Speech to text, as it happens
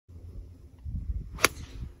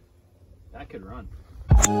could run.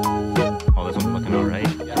 Oh, this one's looking all right.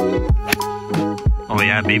 Yeah. Oh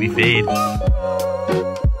yeah, baby fade.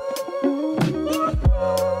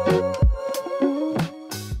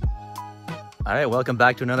 All right, welcome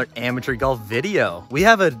back to another amateur golf video. We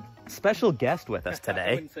have a special guest with us today.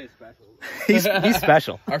 I wouldn't say special. he's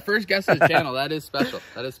special. Our first guest of the channel. That is special.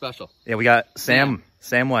 That is special. Yeah, we got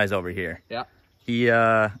Samwise over here. Yeah.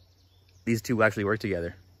 These two actually work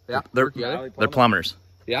together. Yeah. They're plumbers.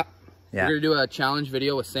 Yeah. Yeah. We're gonna do a challenge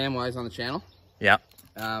video with Samwise on the channel. Yeah.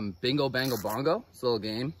 Bingo, bango, bongo. It's a little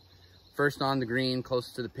game. First on the green,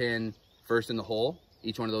 closest to the pin, first in the hole.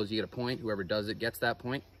 Each one of those you get a point. Whoever does it gets that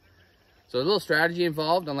point. So a little strategy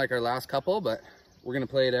involved, unlike our last couple, but we're gonna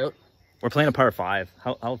play it out. We're playing a par 5.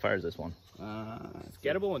 How far is this one? It's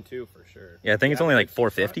gettable in 2 for sure. Yeah, I think it's only like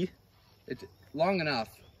 450. It's long enough.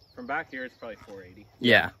 From back here, it's probably 480.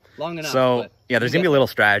 Yeah. Long enough. So yeah, there's gonna be a little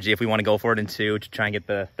strategy if we want to go for it in 2 to try and get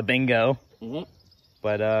the bingo. Mm-hmm.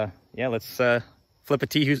 But yeah, let's flip a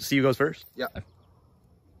tee. See who goes first. Yeah.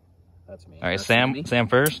 That's me. All right, That's Sam. me. Sam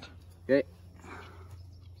first. Okay.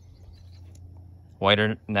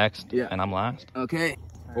 Whiter next. Yeah. And I'm last. Okay.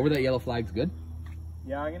 Over that yellow flag's good.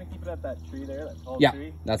 Yeah, I'm gonna keep it at that tree there, that tall Yeah,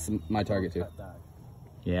 tree. that's my target too. At that.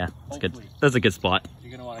 Yeah, that's good. Hopefully. That's a good spot.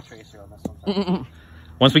 You're gonna want a tracer on this one.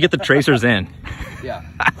 Once we get the tracers in. Yeah.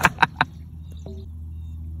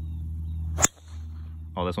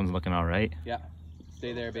 Oh, this one's looking all right. Yeah.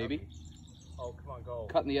 Stay there, baby. Oh, come on, go.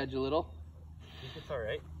 Cutting the edge a little. I think it's all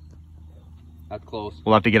right. That's close.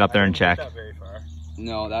 We'll have to get up there and I check. wouldn't get that very far.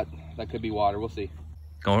 No, that could be water. We'll see.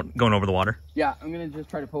 Going over the water. Yeah, I'm gonna just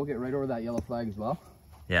try to poke it right over that yellow flag as well.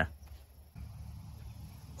 Yeah.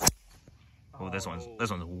 Oh, this one's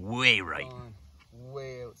way right.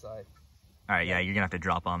 Way outside. All right, yeah, you're gonna have to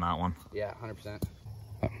drop on that one. Yeah, 100%.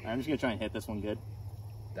 I'm just gonna try and hit this one good.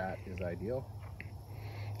 That is ideal.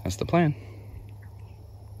 That's the plan.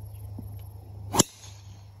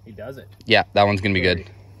 He does it. Yeah, that one's gonna be good.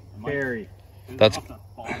 Very. That's- off the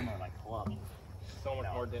bottom of my club. So much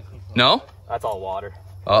more distance. No? That's all water.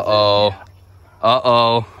 Uh-oh.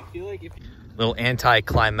 Uh-oh. I feel like if Little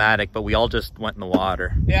anticlimactic, but we all just went in the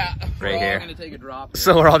water. Yeah. Right here. I'm gonna take a drop.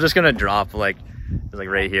 So we're all just gonna drop like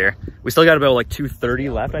right here. We still got about like 230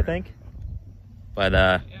 left, I think. But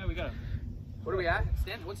yeah, we got. What are we at?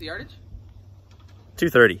 Stin, what's the yardage?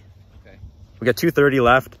 230. Okay. We got 230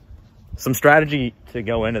 left. Some strategy to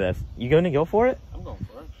go into this. You gonna go for it? I'm going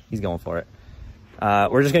for it. He's going for it.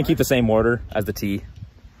 We're just gonna keep the same order as the tee.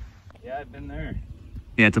 Yeah, I've been there.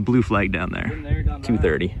 Yeah, it's a blue flag down there. Been there, done that.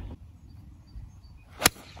 230.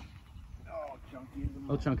 Oh, chunky. A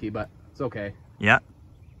little chunky, but it's okay. Yeah.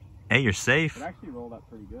 Hey, you're safe. It actually rolled up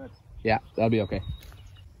pretty good. Yeah, that'll be okay.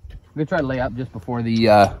 I'm gonna try to lay up just before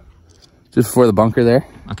the bunker there.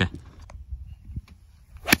 Okay.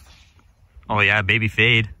 Oh yeah, baby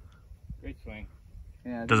fade. Great swing.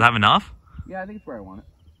 Yeah. Does it have enough? Yeah, I think it's where I want it.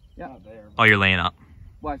 Yeah. Not there. Oh, you're laying up.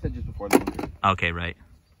 Well, I said just before the bunker. Okay, right.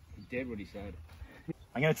 He did what he said.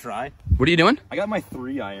 I'm gonna try. What are you doing? I got my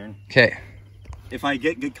 3 iron. Okay. If I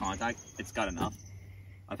get good contact, it's got enough.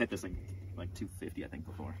 I've hit this like 250, I think,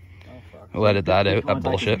 before. Oh, fuck. We'll edit that out. That Contact is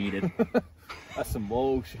bullshit. needed. That's some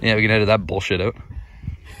bullshit. Yeah, we can edit that bullshit out.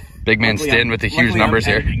 Big man Luckily, Stin with the huge luckily numbers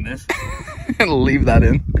I'm here. editing this. And leave that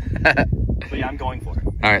in. But yeah, I'm going for it.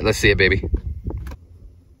 All right, let's see it, baby.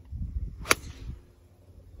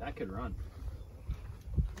 That could run.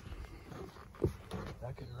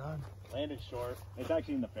 That could run. Landed short. It's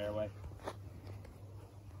actually in the fairway.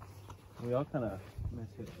 We all kind of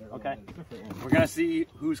missed it there. Okay. We're gonna see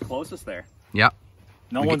who's closest there. Yeah.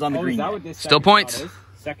 No one's on the green yet. Still points.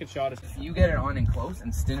 Second shot is. If you get it on and close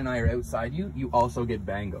and Stin and I are outside you, you also get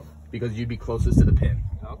bango because you'd be closest to the pin.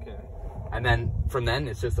 Okay. And then from then,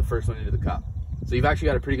 it's just the first one into the cup. So you've actually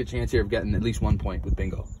got a pretty good chance here of getting at least 1 point with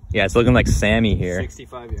bingo. Yeah, it's looking like Sammy here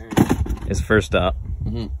 65 yards. is first up.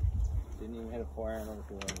 Mm-hmm. Didn't even hit a 4-iron on the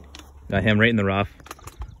floor. Got him right in the rough.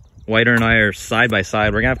 Whiter and I are side by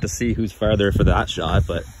side. We're gonna have to see who's farther for that shot,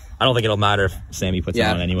 but I don't think it'll matter if Sammy puts it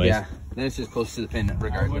on anyways. Yeah, then it's just close to the pin I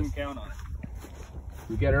regardless. wouldn't count on it.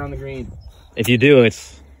 You get her on the green. If you do,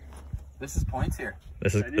 This is points here.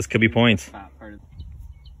 this could be points. Top part of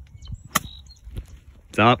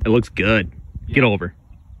It's up. It looks good. Get over.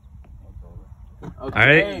 Okay. All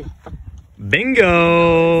right.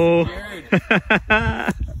 Bingo. All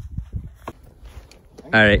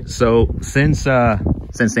right. So since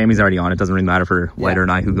Sammy's already on, it doesn't really matter for Whiter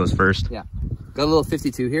and I who goes first. Yeah. Got a little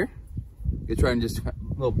 52 here. Gonna try and just a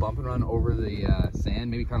little bump and run over the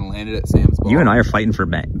sand. Maybe kind of land it at Sam's ball. You and I are fighting for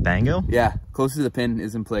Bango? Yeah. Closest to the pin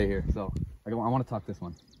is in play here. So I want to tuck this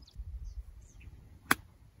one.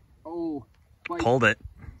 Oh. Bite. Pulled it.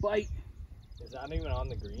 Bite. It's not even on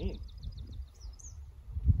the green.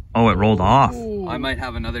 Oh, it rolled off. I might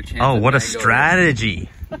have another chance. Oh, what a strategy.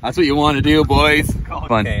 That's what you want to do, boys.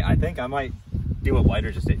 Fun. Okay, I think I might do what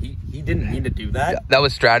Whiter just did. He didn't mean to do that. That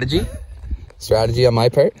was strategy. Strategy on my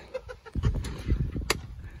part.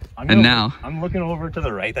 Now I'm looking over to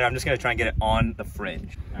the right there. I'm just gonna try and get it on the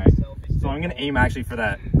fringe. All right. So I'm gonna aim actually for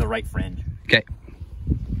the right fringe. Okay.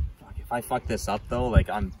 If I fuck this up though, like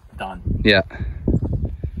I'm done. Yeah.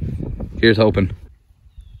 Here's hoping.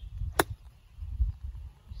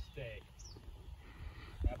 Stay.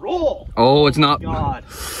 Roll. Oh, it's not. God.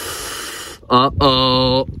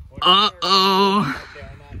 Uh-oh. Uh-oh.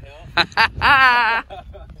 All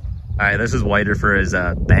right, this is Whiter for his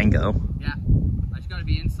bango. Yeah. I just gotta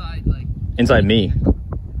be inside, like. Inside me.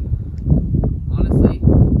 Honestly,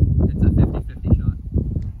 it's a 50-50 shot.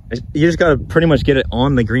 You just gotta pretty much get it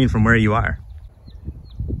on the green from where you are.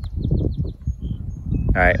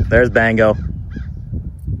 All right, there's bango.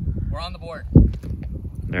 We're on the board.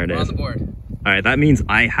 There it We're is. on the board. All right, that means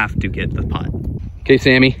I have to get the putt. Okay,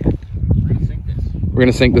 Sammy. We're gonna sink this. We're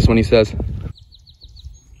gonna sink this one, he says. Keep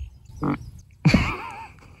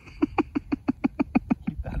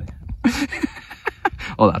that in.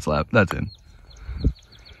 Oh, that's lap. That's in.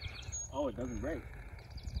 Oh, it doesn't break.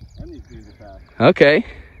 And these greens are fast. Okay.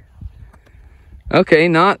 Okay,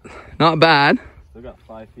 not bad. Still got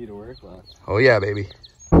 5 feet of work left. Oh yeah, baby.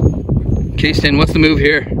 Okay, Stin, what's the move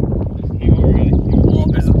here? Well,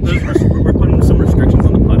 we're putting some restrictions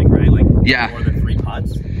on the putting, right? Like Yeah. more than 3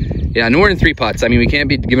 putts. Yeah, no more than 3 putts. I mean, we can't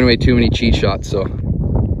be giving away too many cheat shots, so.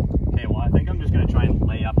 Okay, well, I think I'm just gonna try and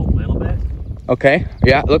lay up a little bit. Okay.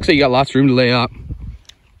 Yeah, it looks like you got lots of room to lay up. I'm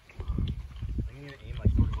gonna aim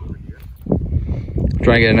like sort of over here.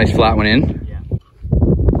 Try and get a nice flat one in. Yeah.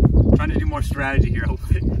 Trying to do more strategy here. Hope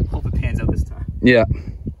it pans out this time. Yeah.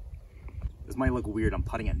 This might look weird. I'm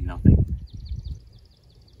putting at nothing.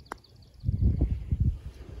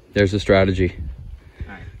 There's the strategy. All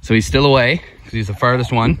right. So he's still away because he's the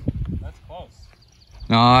farthest one. That's close.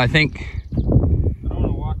 No, I think. I don't want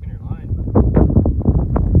to walk in your line.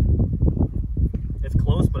 It's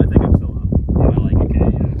close, but I think I'm still up. Yeah, by like, okay,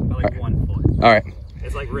 yeah. By like 1 foot. All right.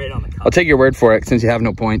 It's like right on the cup. I'll take your word for it since you have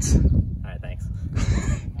no points. All right, thanks.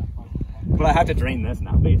 But I have to drain this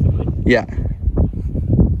now, basically. Yeah.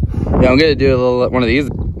 Yeah, I'm gonna do a little one of these.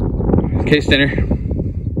 Okay, Stinner.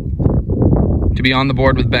 To be on the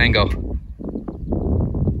board with Bango.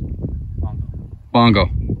 Bongo.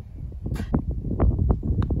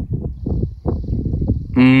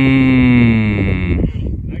 Mmm.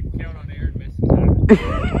 I can count on Aaron missing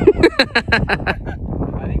that.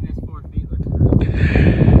 I think this 4 feet looks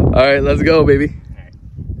real. All right, let's go, baby.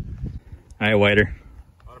 All right, Whiter.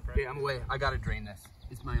 Okay, I'm away. I gotta drain this.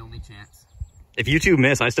 It's my only chance. If you two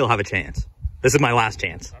miss, I still have a chance. This is my last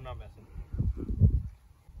chance. I'm not missing.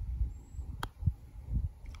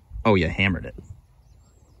 Oh, you hammered it.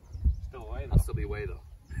 Still away though. I'll still be away though.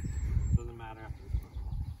 Doesn't matter after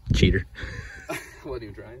this. Cheater. What are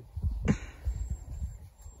you trying?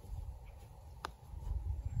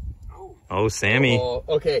 Oh, Sammy. Oh,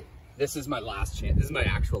 okay. This is my last chance. This is my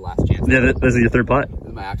actual last chance. Yeah, this is your third putt. This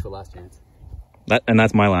is my actual last chance. And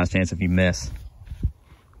that's my last chance if you miss.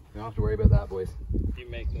 You don't have to worry about that, boys. If you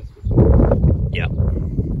make this. Yeah.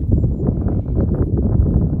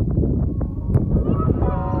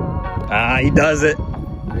 Ah, he does it.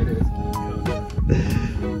 There it is.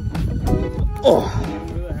 Oh.